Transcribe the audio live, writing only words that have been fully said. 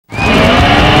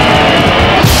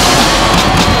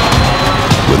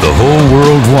with the whole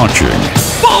world watching.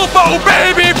 Bobo,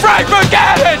 baby! Frankfurt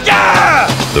Galaxy! Yeah!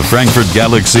 The Frankfurt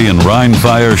Galaxy and Rhein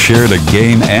Fire shared a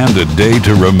game and a day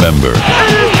to remember. And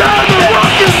it's time to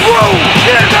rock and roll!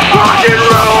 It's rock and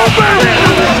roll, baby!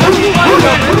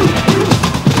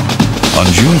 On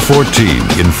June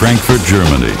 14 in Frankfurt,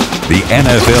 Germany, the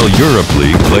NFL Europe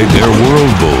League played their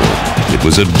World Bowl. It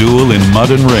was a duel in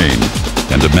mud and rain,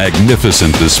 and a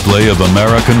magnificent display of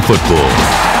American football.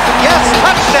 Yes,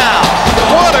 touchdown!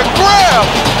 What a grab!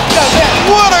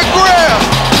 What a grab!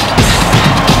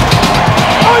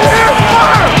 Oh, yeah,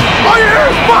 fire! Oh, yeah,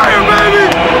 fire, baby!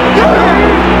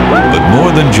 Yeah! But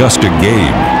more than just a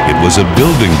game, it was a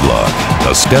building block,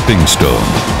 a stepping stone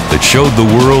that showed the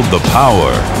world the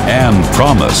power and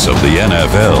promise of the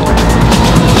NFL.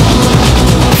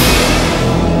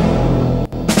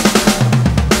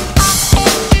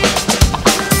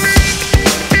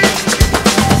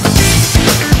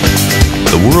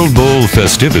 The World Bowl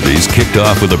festivities kicked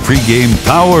off with a pre-game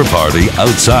power party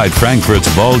outside Frankfurt's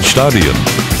Waldstadion,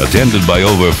 attended by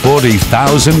over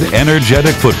 40,000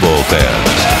 energetic football fans.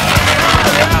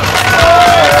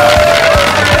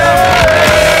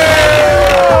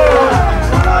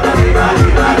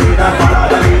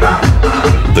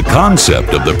 The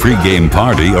concept of the pre-game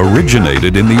party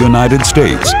originated in the United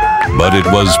States, but it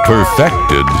was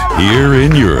perfected here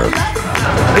in Europe.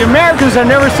 The Americans have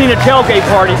never seen a tailgate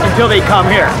party until they come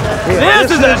here.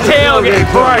 This is a tailgate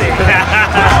party.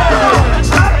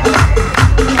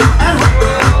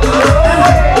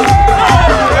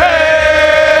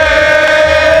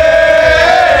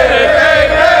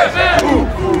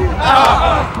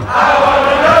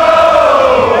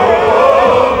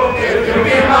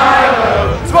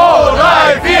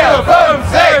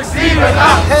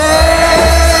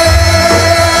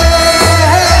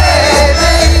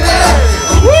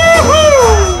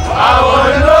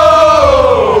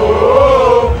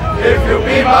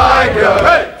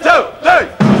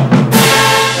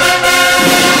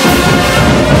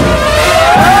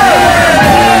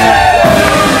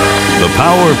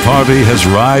 Power Party has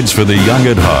rides for the young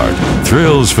at heart,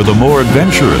 thrills for the more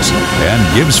adventurous,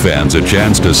 and gives fans a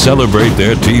chance to celebrate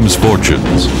their team's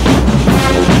fortunes.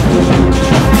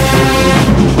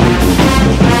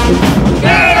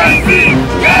 Galaxy!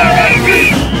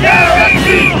 Galaxy!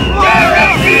 Galaxy!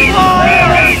 Galaxy!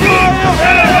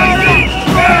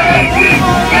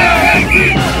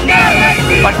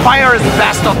 But Fire is the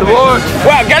best of the world.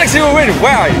 Wow, Galaxy will win.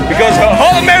 Why? Because the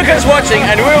whole America is watching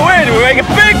and we'll win. We'll make a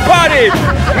big party.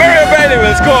 Mario Bailey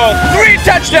will score 3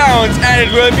 touchdowns and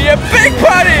it will be a big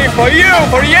party for you,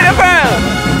 for the NFL.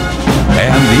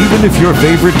 And even if your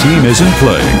favorite team isn't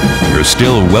playing, you're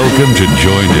still welcome to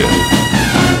join in.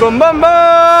 Boom, boom,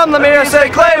 boom, let me hear say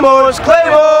Claymores,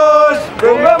 Claymores.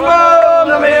 Boom, boom, boom,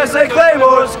 let me hear say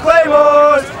Claymores,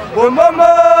 Claymores. Boom, boom,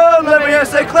 boom, let me hear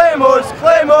say Claymores,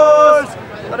 Claymores.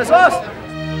 That is us.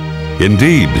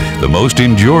 Indeed, the most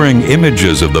enduring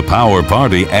images of the Power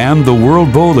Party and the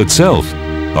World Bowl itself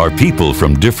are people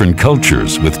from different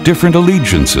cultures with different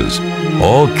allegiances,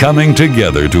 all coming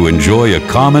together to enjoy a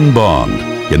common bond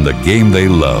in the game they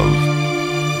love.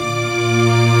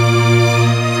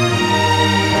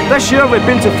 This year we've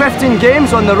been to 15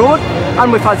 games on the road and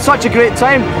we've had such a great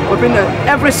time. We've been to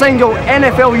every single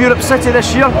NFL Europe city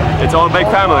this year. It's all a big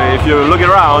family. If you look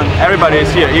around, everybody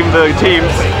is here, even the teams.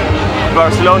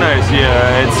 Barcelona is here,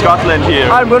 it's Scotland here.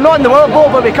 And we're not in the World Bowl,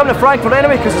 but we come to Frankfurt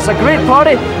anyway because it's a great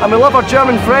party and we love our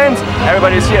German friends.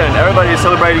 Everybody's here and everybody is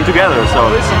celebrating together, so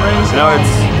you know,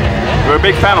 we're a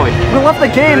big family. We love the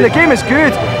game is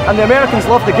good and the Americans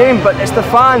love the game, but it's the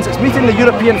fans, it's meeting the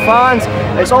European fans,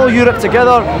 it's all Europe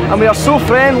together and we are so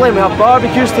friendly, we have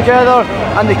barbecues together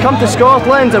and they come to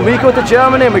Scotland and we go to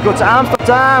Germany and we go to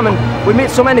Amsterdam and we meet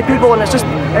so many people and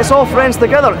it's all friends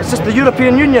together, it's just the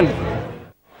European Union.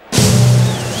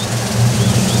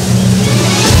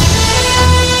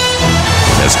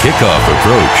 As kickoff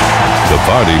approached, the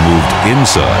party moved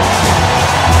inside.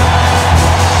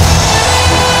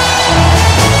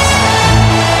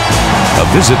 A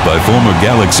visit by former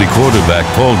Galaxy quarterback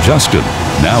Paul Justin,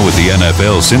 now with the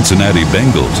NFL Cincinnati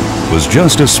Bengals, was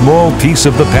just a small piece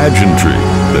of the pageantry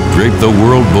that draped the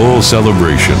World Bowl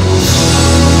celebration.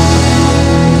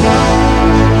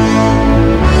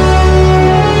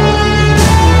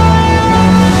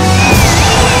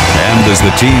 And as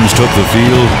the teams took the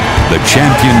field, the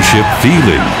championship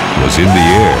feeling was in the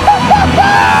air.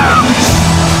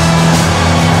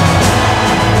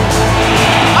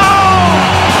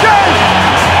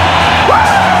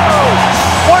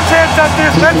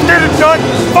 Let's get it done.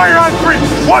 Fire on 3.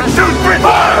 1, 2, 3.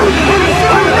 Fire!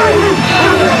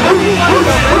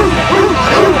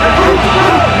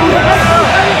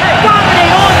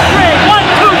 Dominate on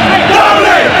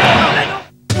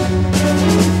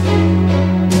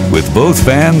With both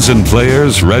fans and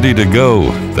players ready to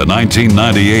go, the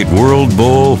 1998 World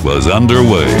Bowl was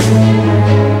underway.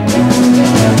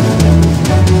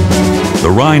 The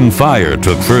Rhein Fire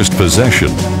took first possession,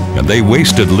 and they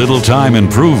wasted little time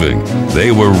improving.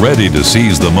 They were ready to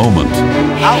seize the moment.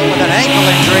 Out with an ankle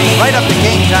injury, right up to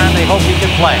game time, they hope he can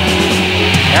play.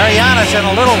 Arianis in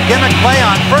a little gimmick play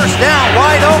on first down,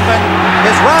 wide open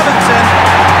is Robinson.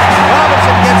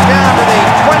 Robinson gets down to the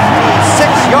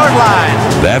 26-yard line.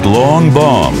 That long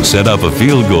bomb set up a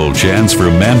field goal chance for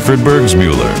Manfred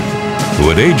Bergsmuller, who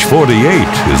at age 48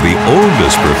 is the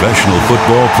oldest professional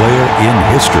football player in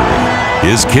history.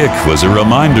 His kick was a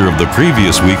reminder of the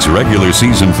previous week's regular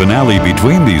season finale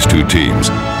between these two teams,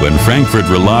 when Frankfurt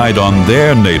relied on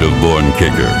their native-born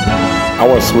kicker. I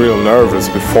was real nervous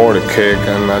before the kick,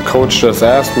 and the coach just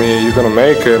asked me, "Are you going to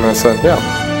make it?" And I said, "Yeah."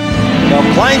 So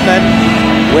Kleinman,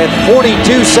 with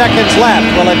 42 seconds left,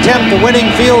 will attempt the winning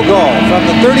field goal from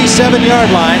the 37-yard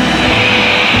line.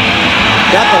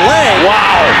 Got the leg.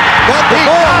 Wow. Got the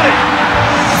ball.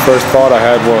 First thought I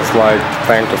had was like,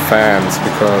 thank the fans,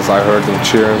 because I heard them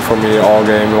cheering for me all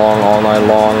game long, all night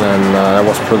long, and that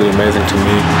was pretty amazing to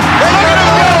me. They got him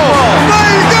go!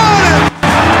 They got it!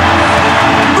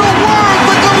 The worm,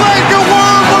 the Jamaica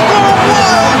worm, we're going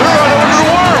wild! They're running with the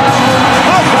worm!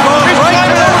 Goes right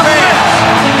to the fans.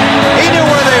 He knew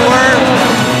where they were.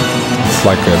 It's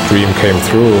like a dream came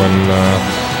through, and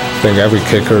I think every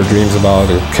kicker dreams about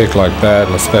a kick like that,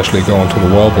 and especially going to the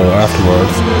World Bowl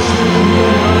afterwards.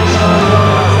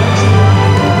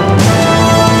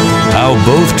 How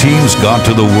both teams got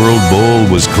to the World Bowl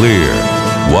was clear.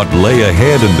 What lay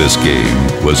ahead in this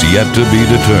game was yet to be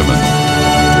determined.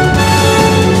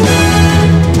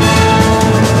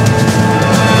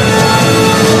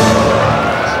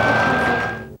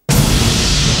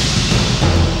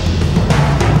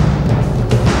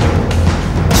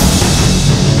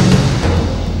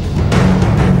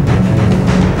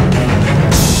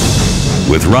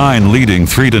 With Rhein leading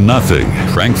 3-0,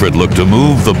 Frankfurt looked to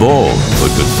move the ball,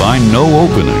 but could find no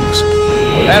openings.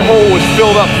 That hole was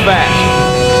filled up fast.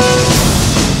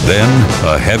 Then,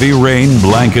 a heavy rain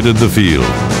blanketed the field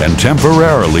and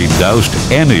temporarily doused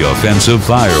any offensive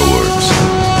fireworks.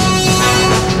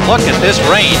 Look at this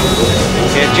rain.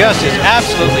 It just is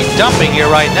absolutely dumping here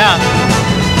right now.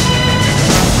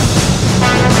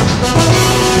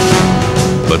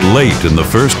 But late in the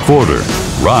first quarter,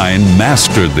 Rhein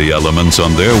mastered the elements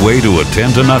on their way to a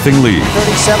 10-0 lead.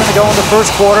 37 to go in the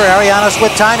first quarter. Arianis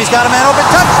with time. He's got a man open.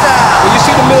 Touchdown! When you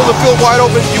see the middle of the field wide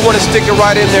open, you want to stick it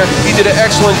right in there. He did an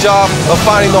excellent job of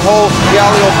finding the hole. The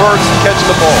alley on Bergs and catching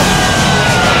the ball.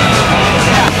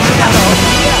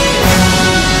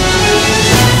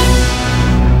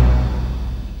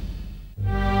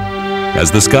 As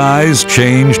the skies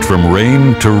changed from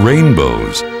rain to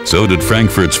rainbows, so did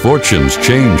Frankfurt's fortunes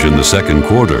change in the second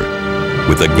quarter.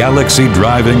 With the Galaxy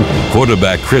driving,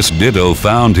 quarterback Chris Ditto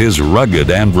found his rugged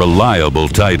and reliable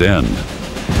tight end.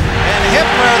 And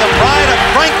Hippler, the pride of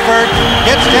Frankfurt,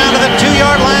 gets down to the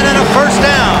 2-yard line and a first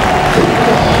down.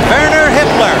 Werner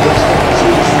Hippler,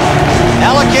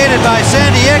 allocated by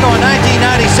San Diego in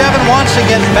 1997, wants to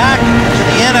get back to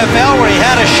the NFL where he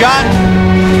had a shot.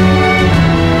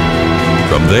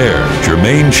 From there,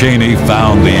 Jermaine Chaney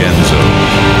found the end zone.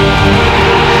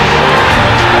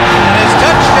 And his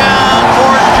touchdown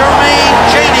for Jermaine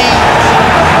Chaney.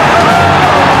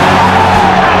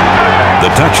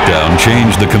 The touchdown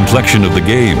changed the complexion of the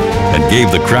game and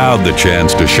gave the crowd the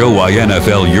chance to show why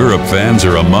NFL Europe fans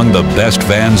are among the best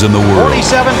fans in the world.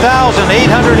 47,846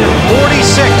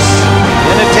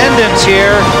 in attendance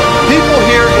here. People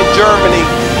here in Germany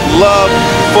love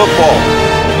football.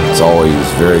 It's always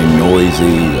very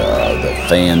noisy. The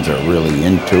fans are really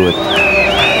into it.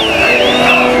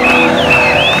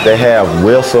 They have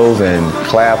whistles and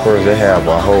clappers. They have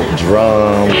a whole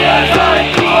drum.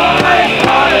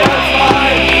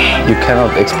 You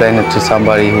cannot explain it to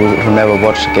somebody who never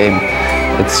watched the game.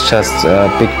 It's just a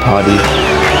big party.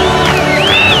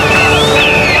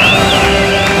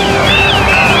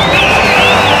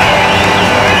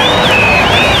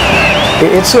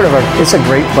 It's a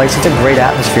great place. It's a great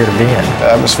atmosphere to be in.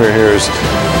 The atmosphere here is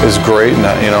great, and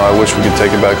I wish we could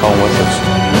take it back home with us.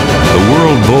 The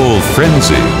World Bowl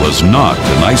frenzy was not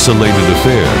an isolated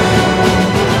affair,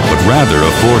 but rather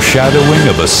a foreshadowing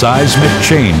of a seismic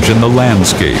change in the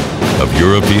landscape of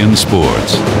European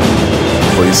sports.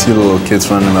 Well, you see the little kids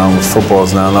running around with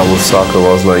footballs now, not with soccer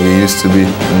balls like it used to be.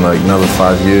 In like another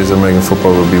 5 years, American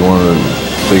football will be one of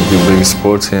the biggest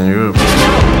sports here in Europe.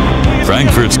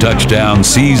 Frankfurt's touchdown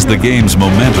seized the game's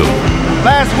momentum.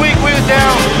 Last week we were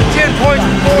down 10 points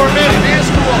in 4 minutes.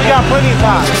 We got plenty of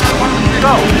time.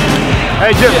 go.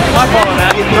 Hey, Jim. My fault on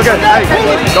that. Okay,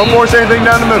 hey, don't force anything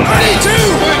down the middle.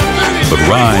 But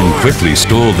Rhein quickly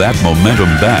stole that momentum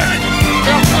back.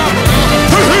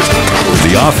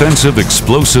 The offensive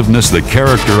explosiveness that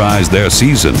characterized their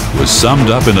season was summed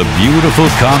up in a beautiful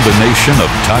combination of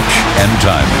touch and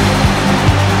timing.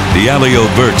 The Alio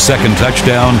Burks' second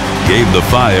touchdown gave the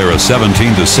Fire a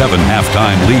 17-7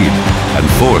 halftime lead and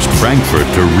forced Frankfurt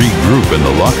to regroup in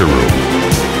the locker room.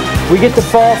 We get the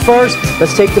ball first.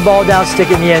 Let's take the ball down,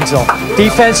 stick it in the end zone.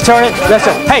 Defense, turn it.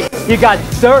 Listen, hey, you got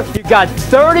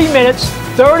 30 minutes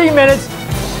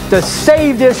to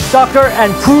save this sucker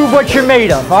and prove what you're made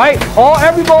of. All right?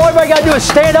 Everybody got to do is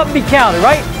stand up and be counted.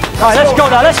 Right? All right, let's go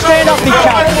now. Let's stand up and be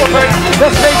counted.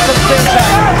 Let's make some sense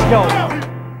happen. Let's go.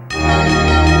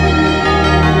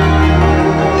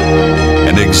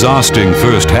 An exhausting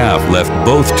first half left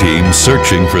both teams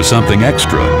searching for something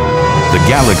extra. The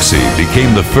Galaxy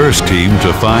became the first team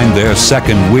to find their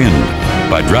second wind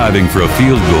by driving for a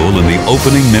field goal in the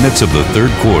opening minutes of the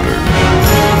third quarter.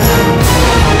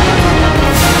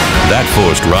 That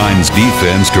forced Rhein's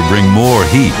defense to bring more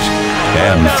heat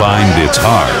and find its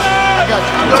heart.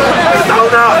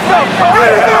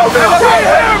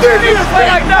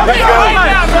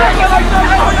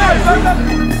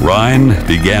 Rhein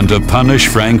began to punish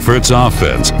Frankfurt's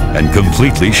offense and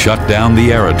completely shut down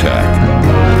the air attack.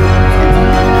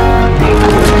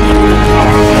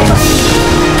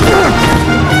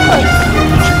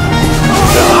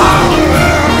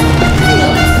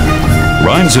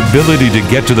 Rhein's ability to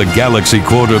get to the Galaxy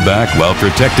quarterback while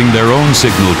protecting their own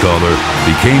signal caller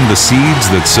became the seeds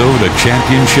that sowed a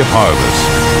championship harvest.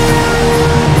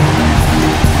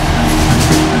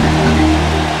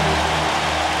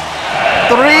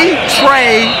 3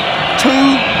 trade,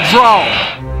 2 draw.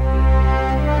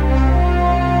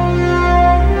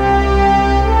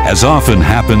 As often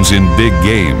happens in big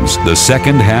games, the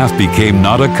second half became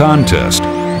not a contest,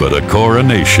 but a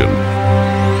coronation.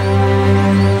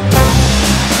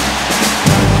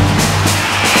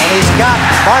 He's got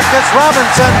Marcus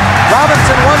Robinson.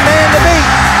 Robinson, one man to beat.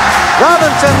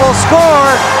 Robinson will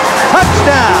score.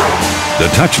 Touchdown. The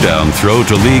touchdown throw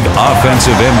to league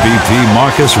offensive MVP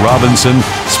Marcus Robinson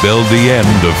spelled the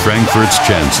end of Frankfurt's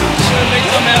chances.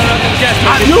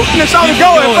 You saw me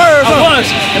go at first. I was,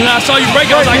 and I saw you break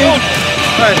it. I was like, oh,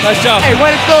 nice job. Hey,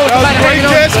 way to go. That was a great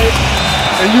catch,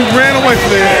 and you ran away from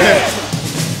there.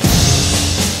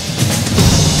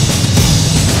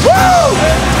 Woo!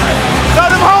 Got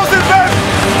them hoses, baby.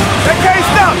 They can't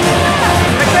stop.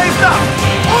 They can't stop.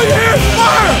 All you hear is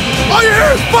fire. All you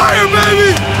hear is fire,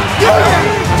 baby. Yeah.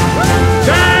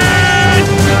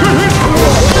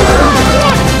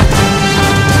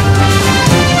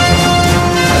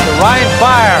 The Rhein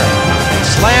Fire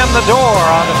slammed the door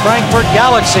on the Frankfurt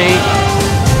Galaxy.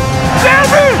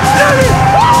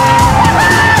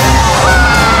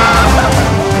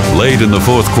 Late in the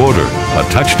fourth quarter, a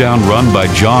touchdown run by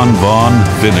John Vaughn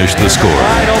finished the score.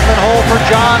 Wide open hole for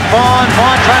John Vaughn.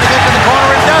 Vaughn trying to get to the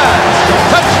corner and does.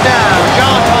 Touchdown,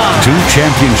 John Vaughn. Two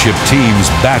championship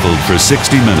teams battled for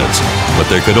 60 minutes, but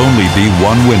there could only be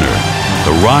one winner.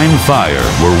 The Rhein Fire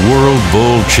were World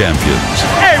Bowl champions.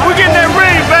 Hey, we're getting that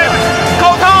ring, baby.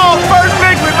 Coach Hall's first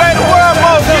victory, baby. World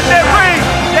Bowl. Get that ring.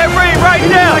 That ring right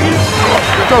now. Good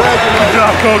job,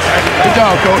 Coach. Good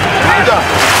job, Coach. Good job.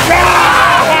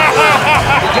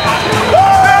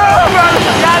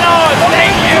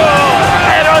 Thank you.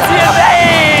 I don't see a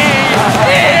thing.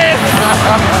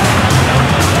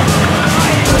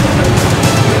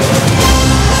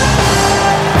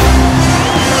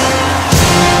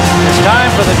 It's time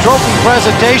for the trophy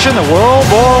presentation, the World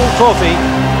Bowl trophy,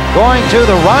 going to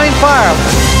the Rhein Fire.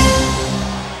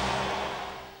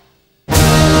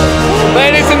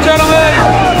 Ladies and gentlemen,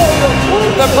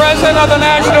 the president of the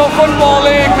National Football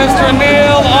League, Mr.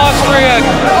 Neil Austrian.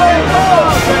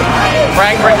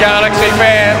 Frankfurt Galaxy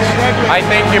fans, I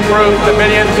think you proved to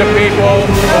millions of people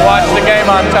who watch the game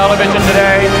on television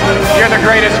today, you're the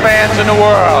greatest fans in the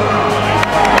world.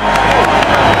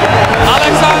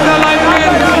 Alexander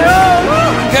Leitgeb,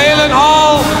 Galen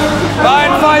Hall,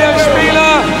 Rhein Fire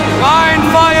Spieler, Rhein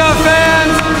Fire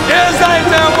fans, ihr seid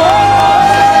der World!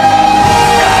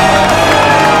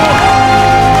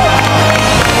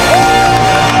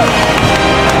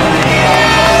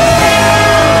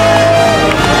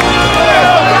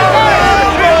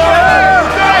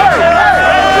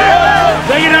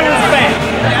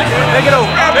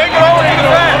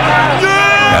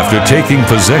 After taking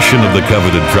possession of the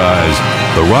coveted prize,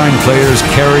 the Rhein players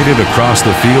carried it across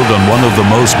the field on one of the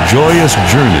most joyous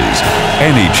journeys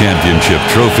any championship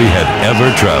trophy had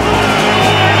ever traveled.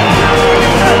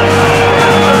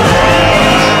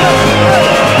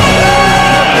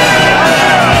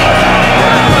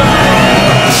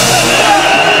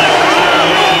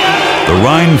 The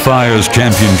Rhein Fire's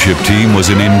championship team was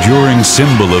an enduring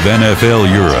symbol of NFL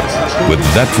Europe, with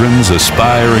veterans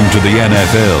aspiring to the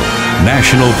NFL,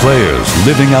 national players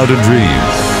living out a dream,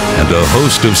 and a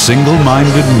host of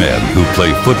single-minded men who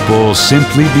play football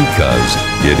simply because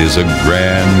it is a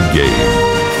grand game.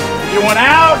 You went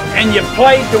out and you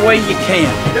played the way you can.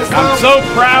 I'm so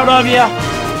proud of you.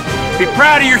 Be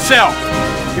proud of yourself.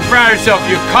 Be proud of yourself.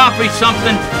 You accomplished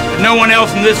something that no one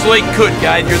else in this league could,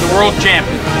 guys. You're the world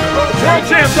champion. World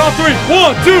champs, all three.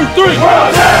 1, 2, 3.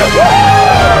 World champs!